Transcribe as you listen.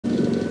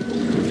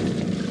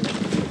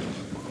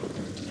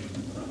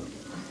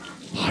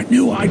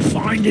Knew I'd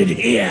find it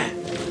here.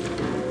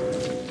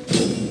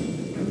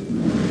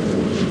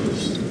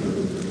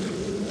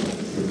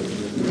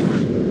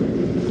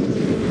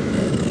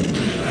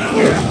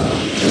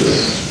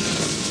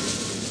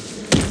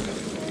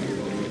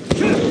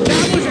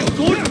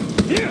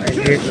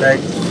 Like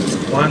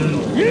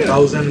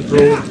 1,000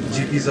 crore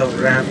GBs of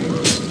RAM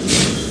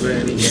for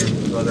any game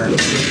because I'm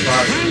so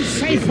fast. I'm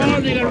safe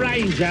holding a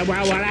ranger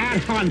while we're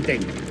out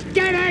hunting.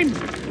 Get him!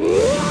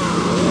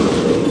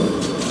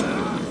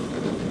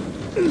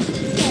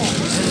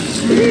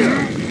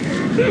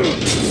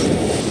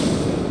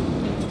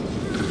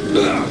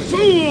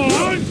 Fool!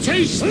 I'm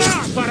too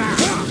smart for that!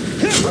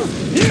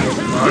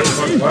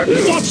 What?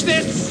 Watch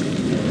this!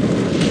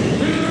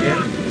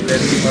 Yeah,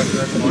 tell me what you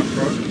are smart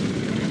for.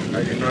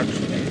 I did not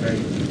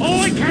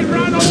I can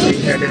run all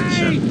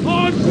day!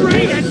 I'm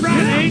great at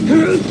running!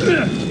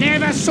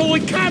 Never saw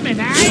it coming,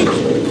 eh?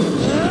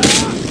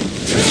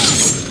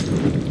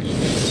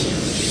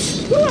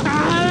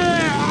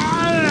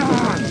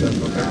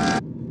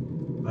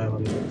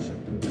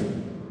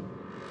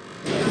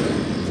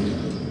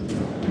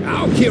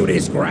 I'll kill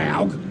this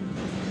Graug.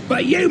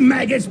 But you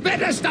maggots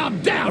better stop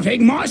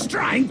doubting my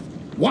strength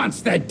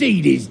once the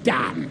deed is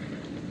done.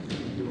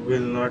 You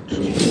will not.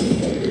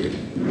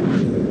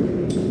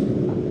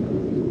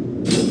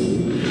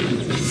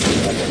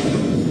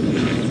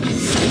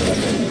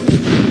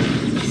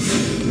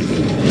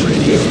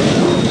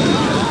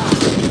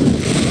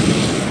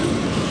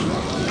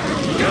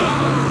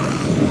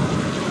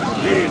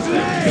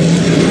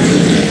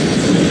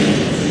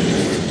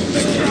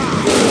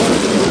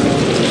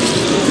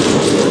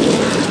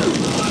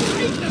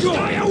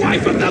 Stay away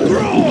from the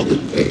grog!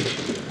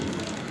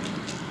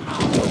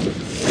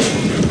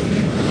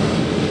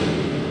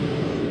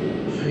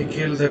 I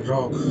killed the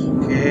grog,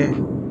 okay.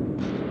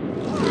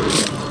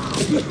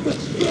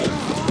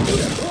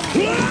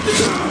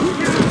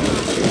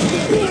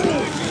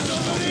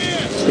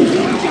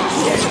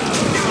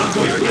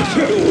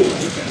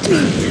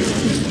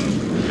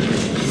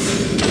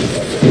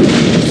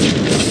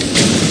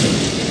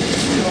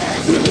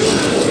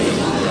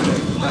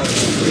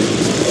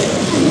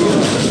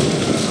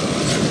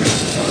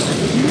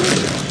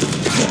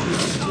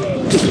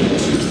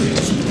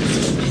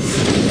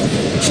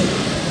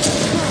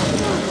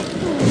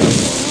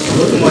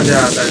 बहुत मजा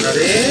आता है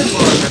अरे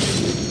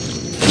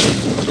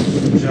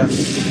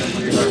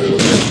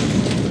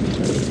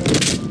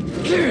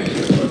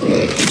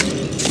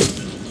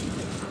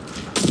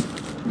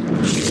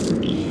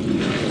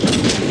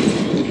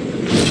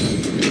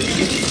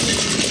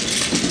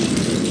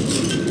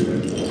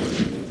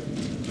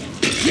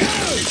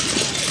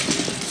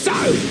So,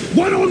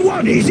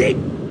 one-on-one, is it?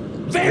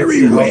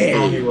 Very how well.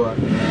 strong you are.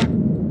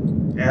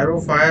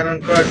 Arrow, fire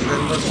and cut,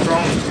 then the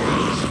strong.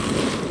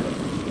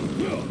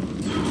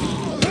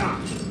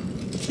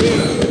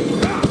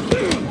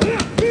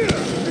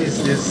 What is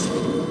this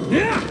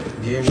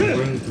game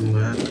going to,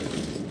 man?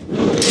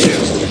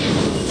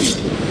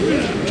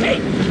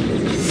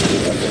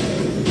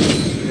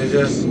 They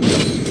just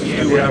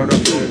get out of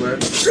nowhere.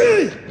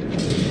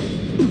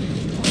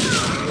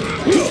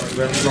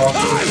 When Frost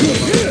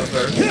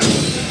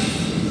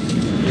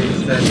is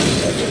that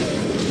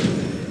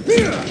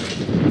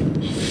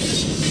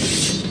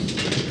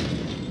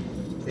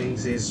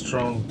thinks he's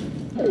strong.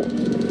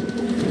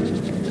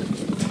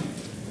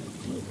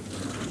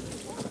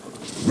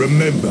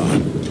 Remember,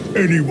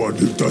 anyone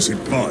who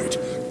doesn't bite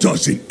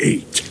doesn't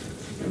eat.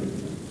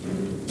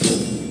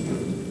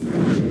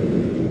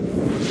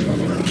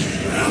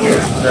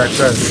 That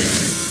guy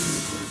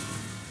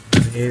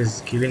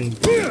is killing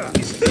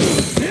these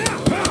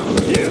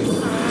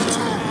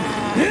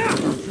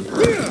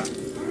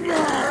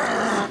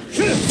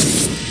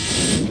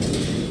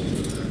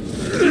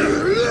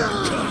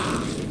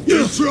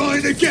You're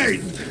trying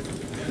again!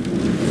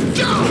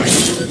 Die!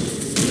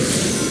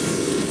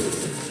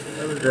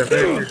 I will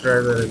definitely try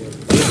that again.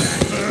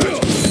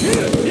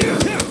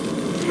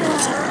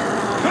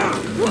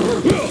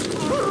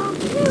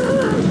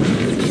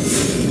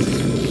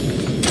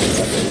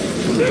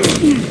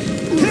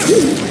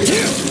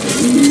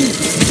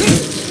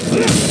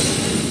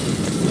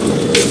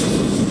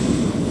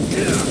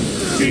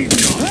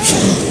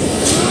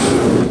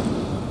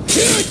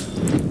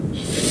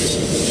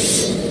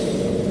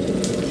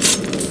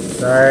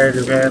 Side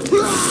event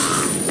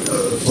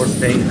for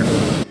staying.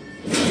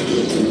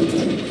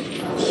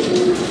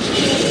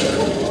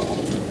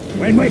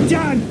 When we're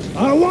done,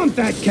 I want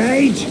that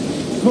cage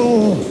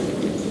for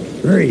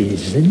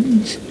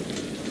reasons.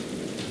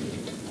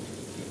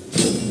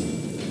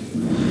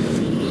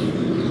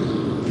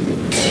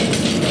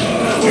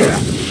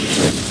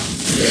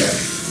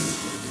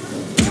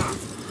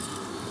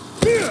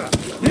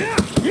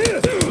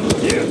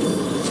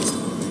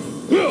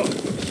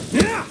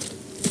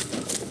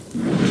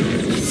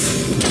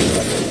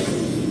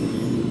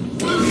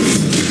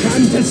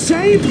 Come to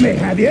save me,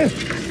 have you?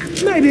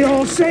 Maybe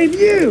I'll save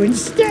you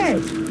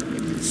instead.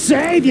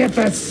 Save you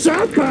for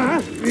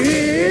supper?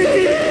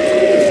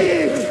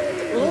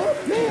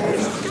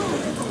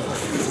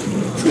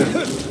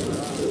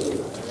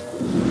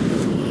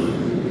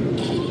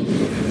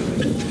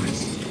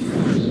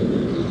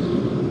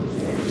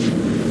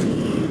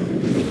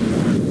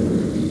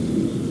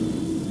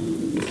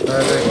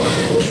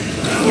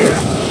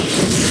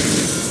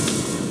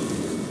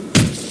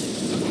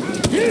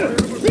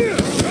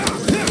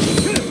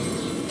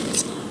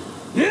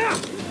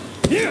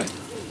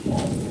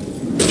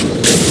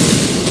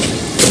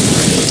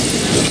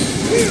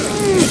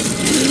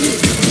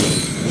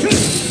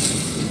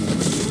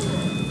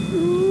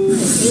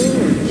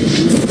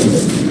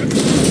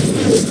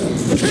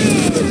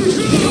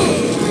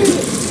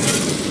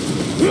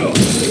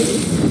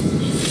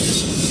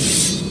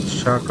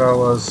 motherfucker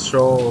was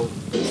so.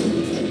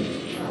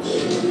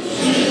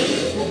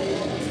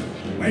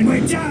 When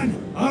we're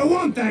done, I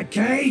want that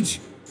cage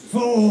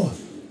for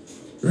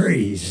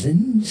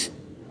reasons.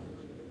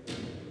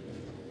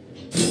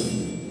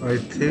 I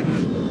think.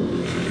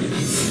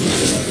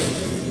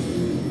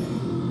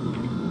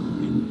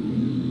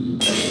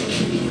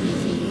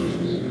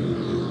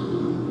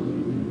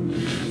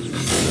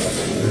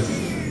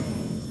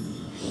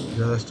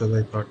 Just as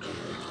I thought.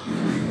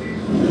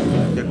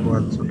 Check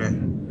once, okay.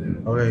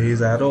 Okay,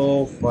 he's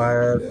arrow,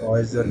 fire,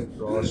 poison,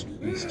 frost,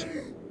 beast.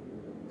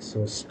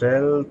 So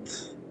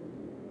stealth,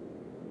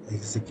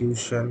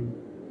 execution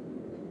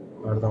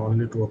are the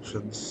only two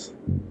options.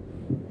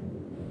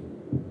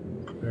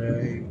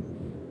 Okay.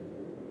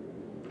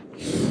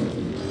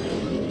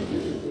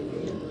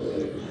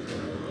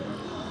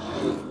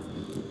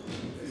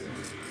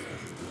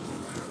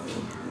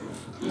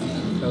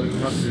 I will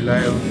not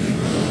rely on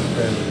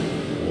stealth.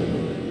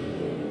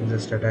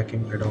 Just attack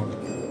him head on.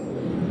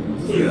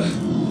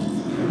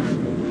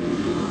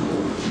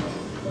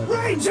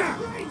 Ranger!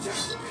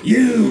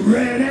 You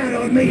ran out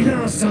on me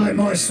last time,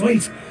 my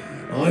sweet.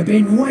 I've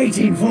been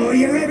waiting for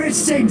you ever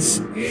since.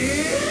 Only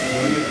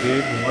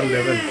gain 1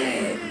 level.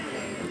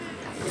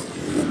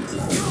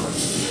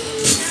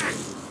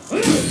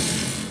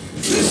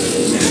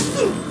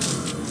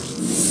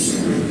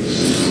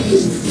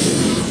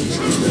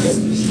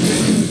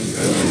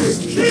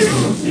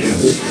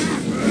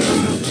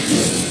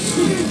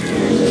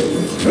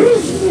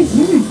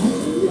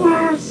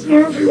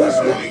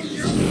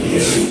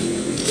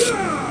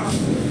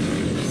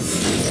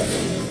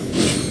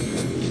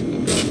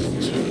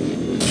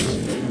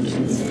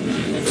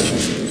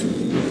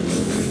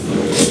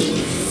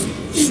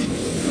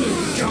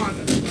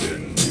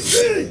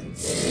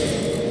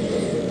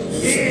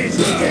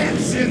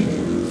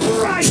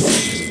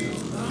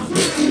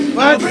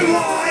 What?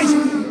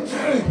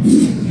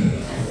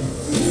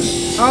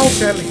 How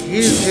can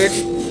he hit?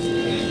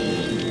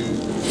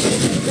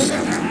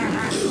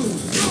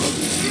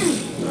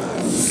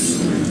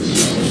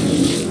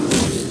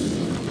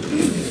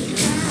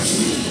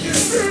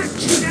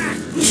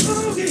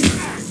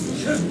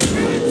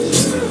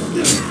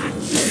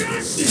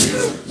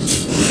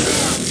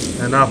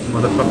 Enough,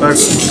 motherfucker.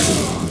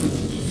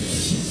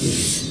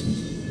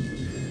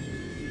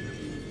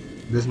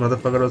 This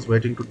motherfucker was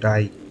waiting to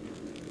die.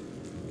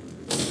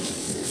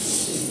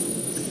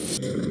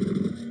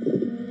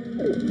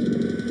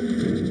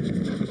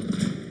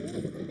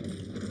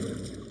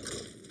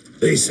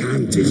 This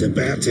hunt is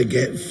about to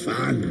get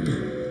fun.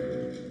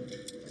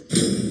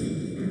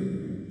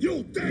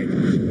 You're dead.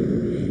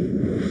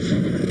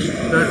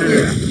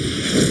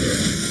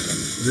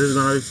 This is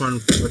gonna be fun,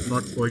 but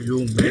not for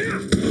you,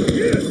 man.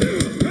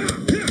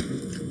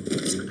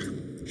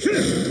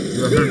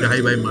 You're gonna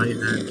die by my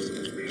hands.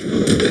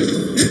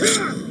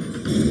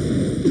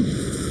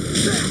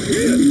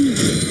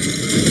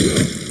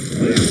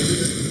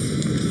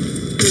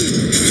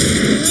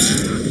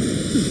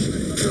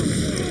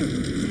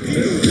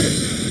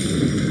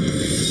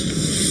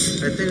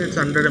 I think it's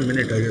under a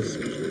minute, I guess.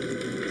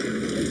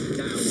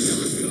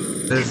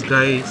 This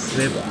guy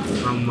slipped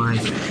from my.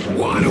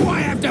 Why do I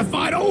have to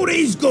fight all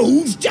these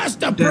ghouls just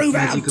to prove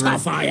how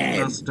tough I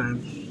am? Last time.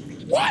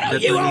 Why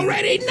don't you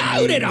already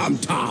know that I'm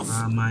tough?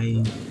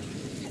 My.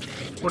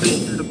 What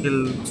is it to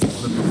kill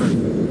the puppet?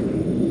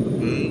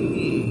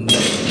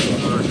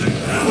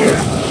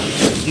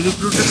 He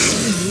recruited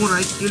 2 more.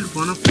 I killed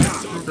one of the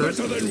recruiters.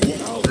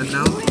 And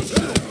now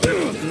 2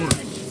 more.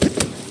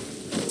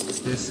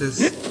 This is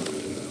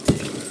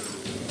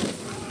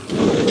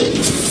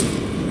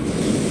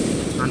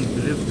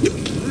unbelievable.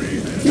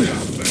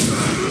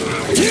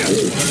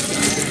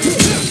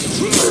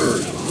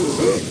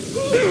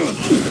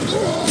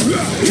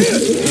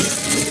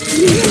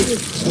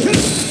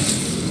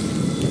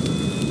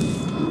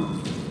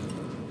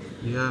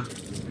 Yeah,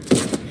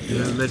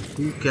 there are like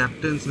 2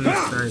 captains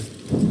inside.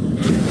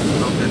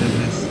 How can I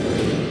miss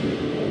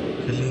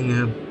killing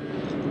him?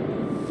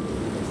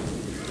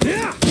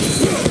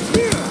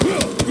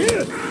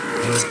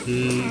 But he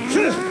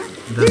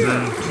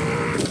doesn't.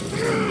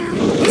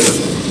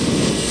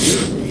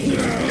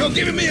 You're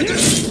giving me a good.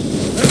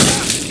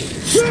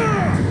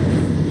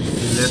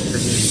 He left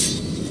again.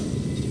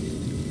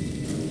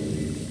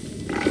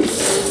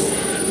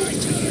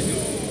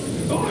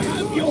 I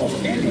hope you're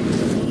finished.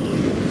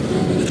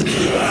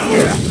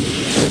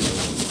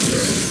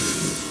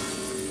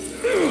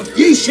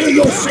 You sure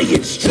you're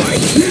seeing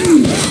straight?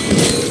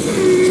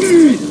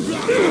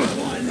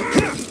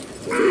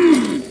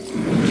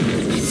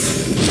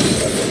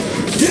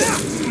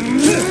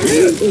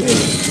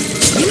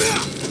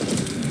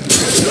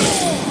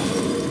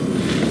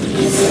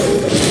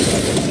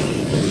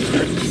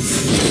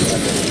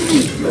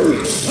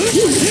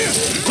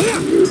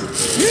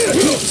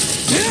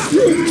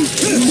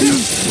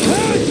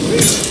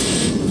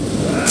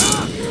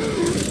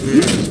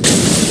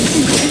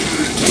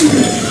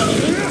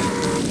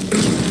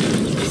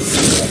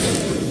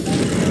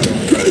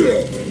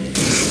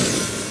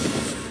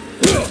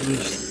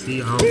 See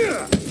how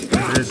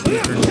aggressive you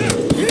can be.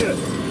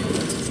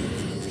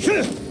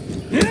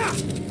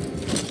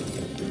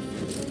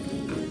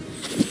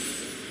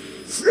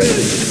 Why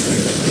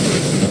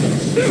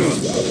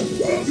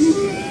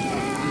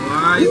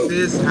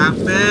this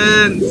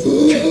happens?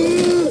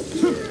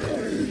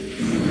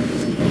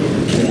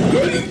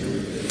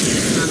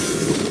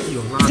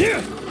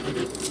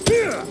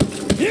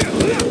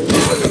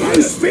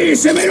 Most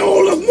fearsome in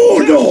all of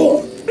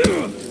Mordor!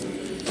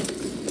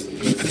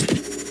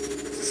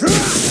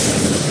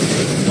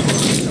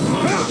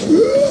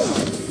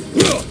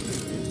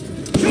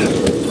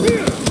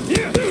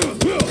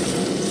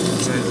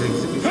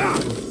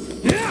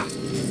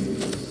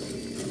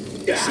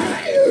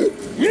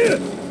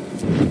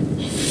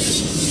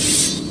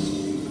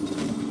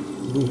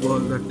 Who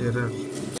was the terror?